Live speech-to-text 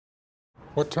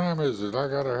What time is it? I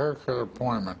got a haircut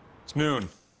appointment. It's noon.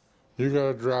 You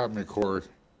gotta drive me, Corey.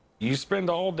 You spend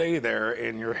all day there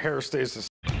and your hair stays the same.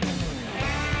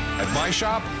 At my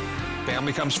shop,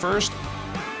 family comes first.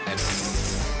 And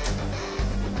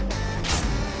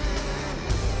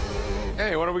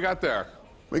hey, what do we got there?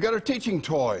 We got a teaching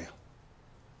toy.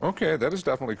 Okay, that is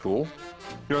definitely cool.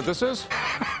 You know what this is?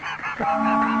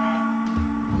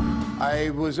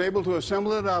 I was able to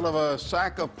assemble it out of a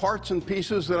sack of parts and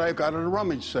pieces that I got at a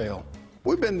rummage sale.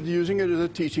 We've been using it as a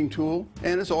teaching tool,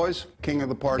 and it's always king of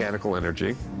the party. Mechanical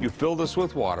energy. You fill this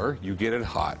with water, you get it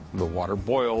hot. The water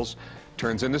boils,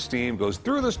 turns into steam, goes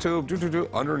through this tube,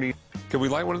 underneath. Can we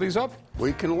light one of these up?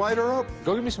 We can light her up.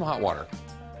 Go give me some hot water.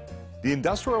 The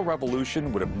Industrial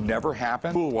Revolution would have never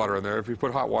happened. Cool water in there. If you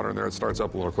put hot water in there, it starts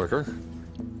up a little quicker.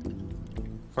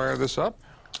 Fire this up.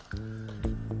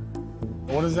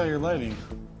 What is that you're lighting?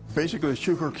 Basically, a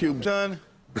sugar cube. Done.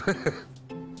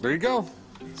 There you go.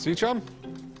 See, chum?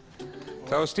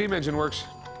 That's how a steam engine works.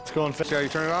 It's going fast. See how you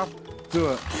turn it off? Do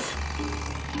it.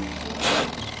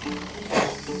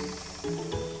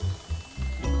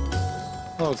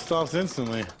 Oh, it stops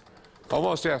instantly.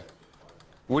 Almost, yeah.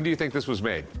 When do you think this was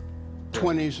made?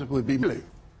 20s would be blue.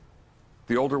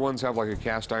 The older ones have like a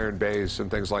cast iron base and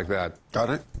things like that. Got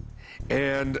it?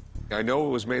 And I know it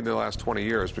was made in the last 20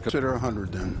 years because... Consider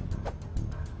 100 then.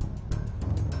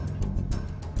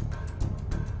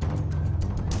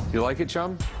 You like it,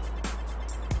 chum?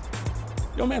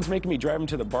 Your man's making me drive him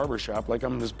to the barber shop like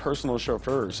I'm his personal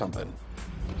chauffeur or something.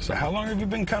 So how long have you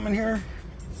been coming here?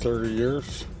 30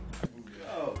 years.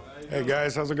 Hey,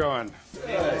 guys, how's it going?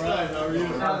 Hey, how are you?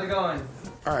 How's it going?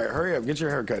 All right, hurry up. Get your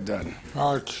haircut done.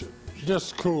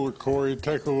 Just cool it, Corey.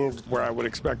 Take a little... Where I would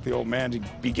expect the old man to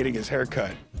be getting his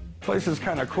haircut. Place is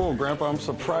kind of cool, Grandpa. I'm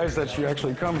surprised that you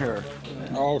actually come here.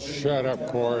 Oh, shut up,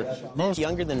 Corey. Most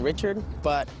younger than Richard,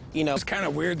 but, you know... It's kind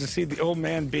of weird to see the old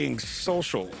man being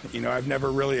social. You know, I've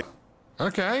never really...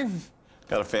 Okay.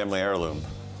 Got a family heirloom.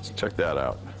 Let's check that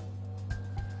out.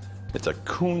 It's a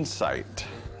kunzite.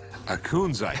 A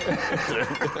kunzite.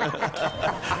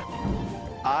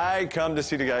 I come to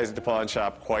see the guys at the pawn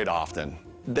shop quite often.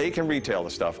 They can retail the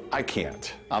stuff. I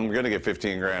can't. I'm gonna get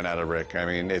 15 grand out of Rick. I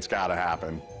mean, it's gotta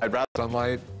happen. I'd rather...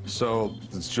 Sunlight, so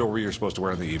it's jewelry you're supposed to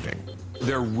wear in the evening.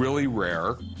 They're really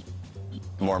rare.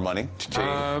 More money?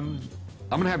 I'm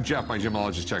gonna have Jeff, my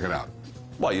gemologist, check it out.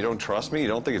 Well, you don't trust me? You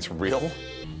don't think it's real?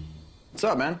 What's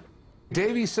up, man?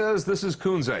 Davey says this is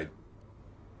kunzite.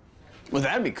 Well,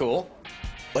 that'd be cool.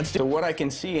 Let's do what I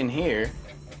can see in here.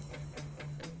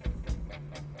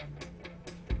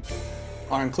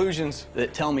 Are inclusions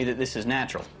that tell me that this is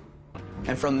natural.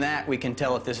 And from that, we can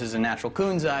tell if this is a natural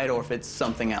kunzite or if it's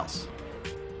something else.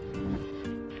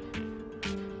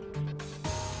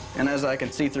 And as I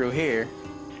can see through here,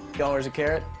 $1 a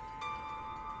carat.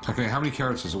 Okay, how many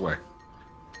carats does it weigh?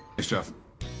 Yes, Jeff.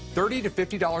 $30 to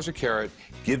 $50 a carat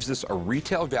gives this a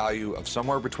retail value of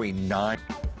somewhere between $9.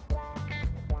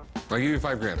 I'll give you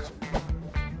 5 grand.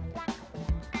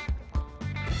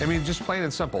 I mean, just plain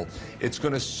and simple, it's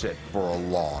going to sit for a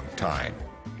long time.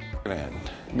 And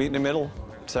meet in the middle,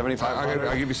 7,500.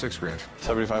 I'll give you 6 grand.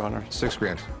 7,500. 6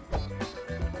 grand.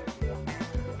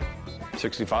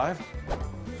 65?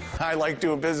 I like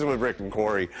doing business with Rick and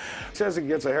Corey. He says he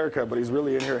gets a haircut, but he's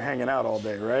really in here hanging out all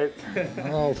day, right?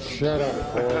 Oh, shut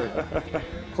up, Corey.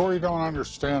 Corey don't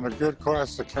understand a good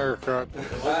classic haircut.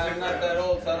 I'm not that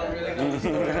old, so I don't really know.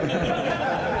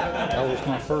 That was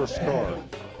my first car.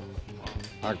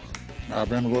 I've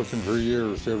been looking for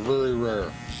years. They're very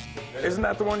rare. Isn't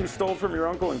that the one you stole from your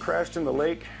uncle and crashed in the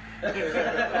lake?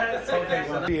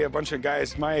 A bunch of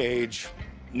guys my age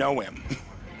know him.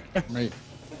 Me.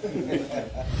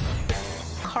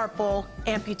 Carpal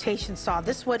amputation saw.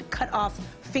 This would cut off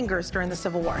fingers during the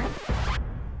Civil War.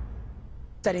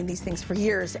 Studying these things for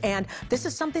years, and this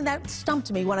is something that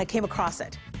stumped me when I came across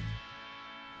it.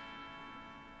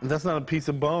 That's not a piece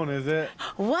of bone, is it?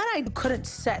 What I couldn't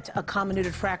set a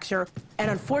comminuted fracture,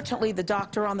 and unfortunately the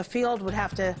doctor on the field would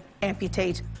have to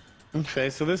amputate.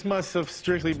 Okay, so this must have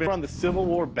strictly been on the Civil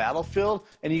War battlefield,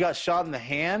 and you got shot in the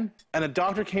hand, and a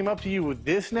doctor came up to you with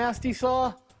this nasty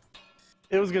saw?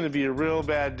 It was gonna be a real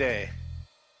bad day.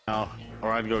 Oh,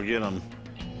 or I'd go get him.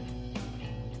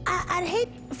 I'd hate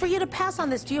for you to pass on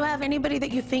this. Do you have anybody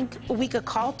that you think we could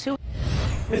call to?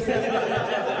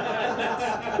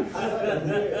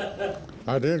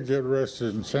 I did get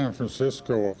arrested in San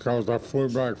Francisco because I flew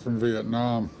back from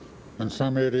Vietnam, and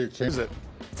some idiot came... Is it?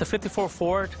 It's a 54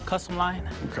 Ford custom line.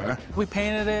 Okay. We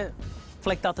painted it,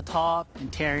 flaked out the top,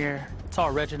 interior. It's all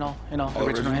original, you know,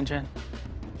 original engine.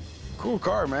 Cool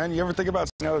car, man. You ever think about,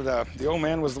 you know, the old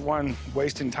man was the one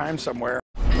wasting time somewhere?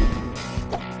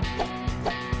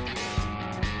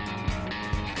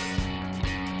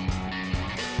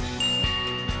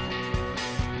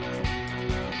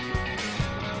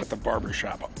 barber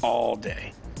shop all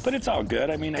day. But it's all good.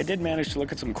 I mean, I did manage to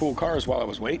look at some cool cars while I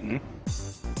was waiting.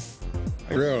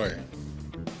 Really?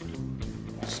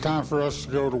 It's time for us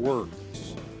to go to work.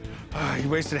 You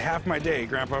wasted half my day,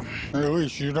 Grandpa. At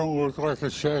least you don't look like a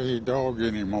shaggy dog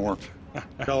anymore.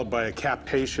 Developed by a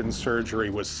capitation surgery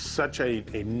was such a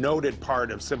noted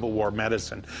part of Civil War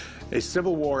medicine. A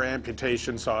Civil War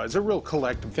amputation saw is a real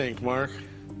collective thing, Mark.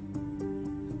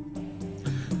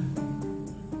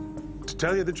 To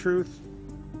tell you the truth,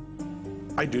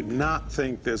 I do not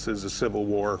think this is a Civil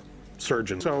War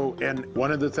surgeon. So, and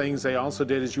one of the things they also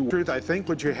did is I think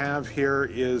what you have here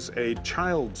is a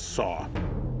child saw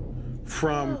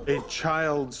from a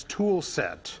child's tool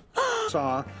set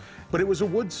saw, but it was a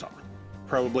wood saw.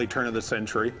 Probably turn of the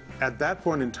century. At that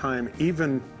point in time,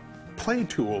 even play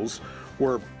tools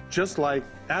were just like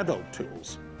adult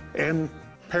tools. And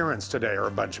parents today are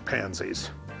a bunch of pansies.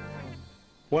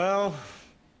 Well,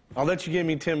 I'll let you give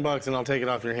me $10 and I'll take it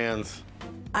off your hands.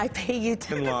 I pay you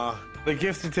 $10. In-law. The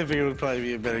gift certificate would probably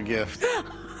be a better gift.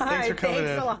 Thanks for coming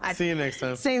in. A lot. See you next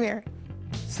time. Same here.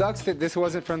 Sucks that this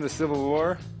wasn't from the Civil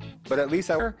War, but at least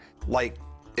Like,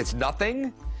 it's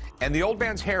nothing, and the old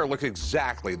man's hair looks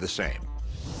exactly the same.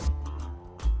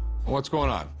 What's going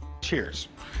on? Cheers.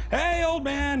 Hey, old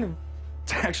man.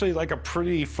 It's actually like a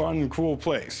pretty fun, cool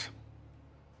place.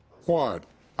 What?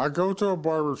 I go to a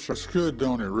barber shop. It's good,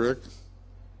 don't it, Rick?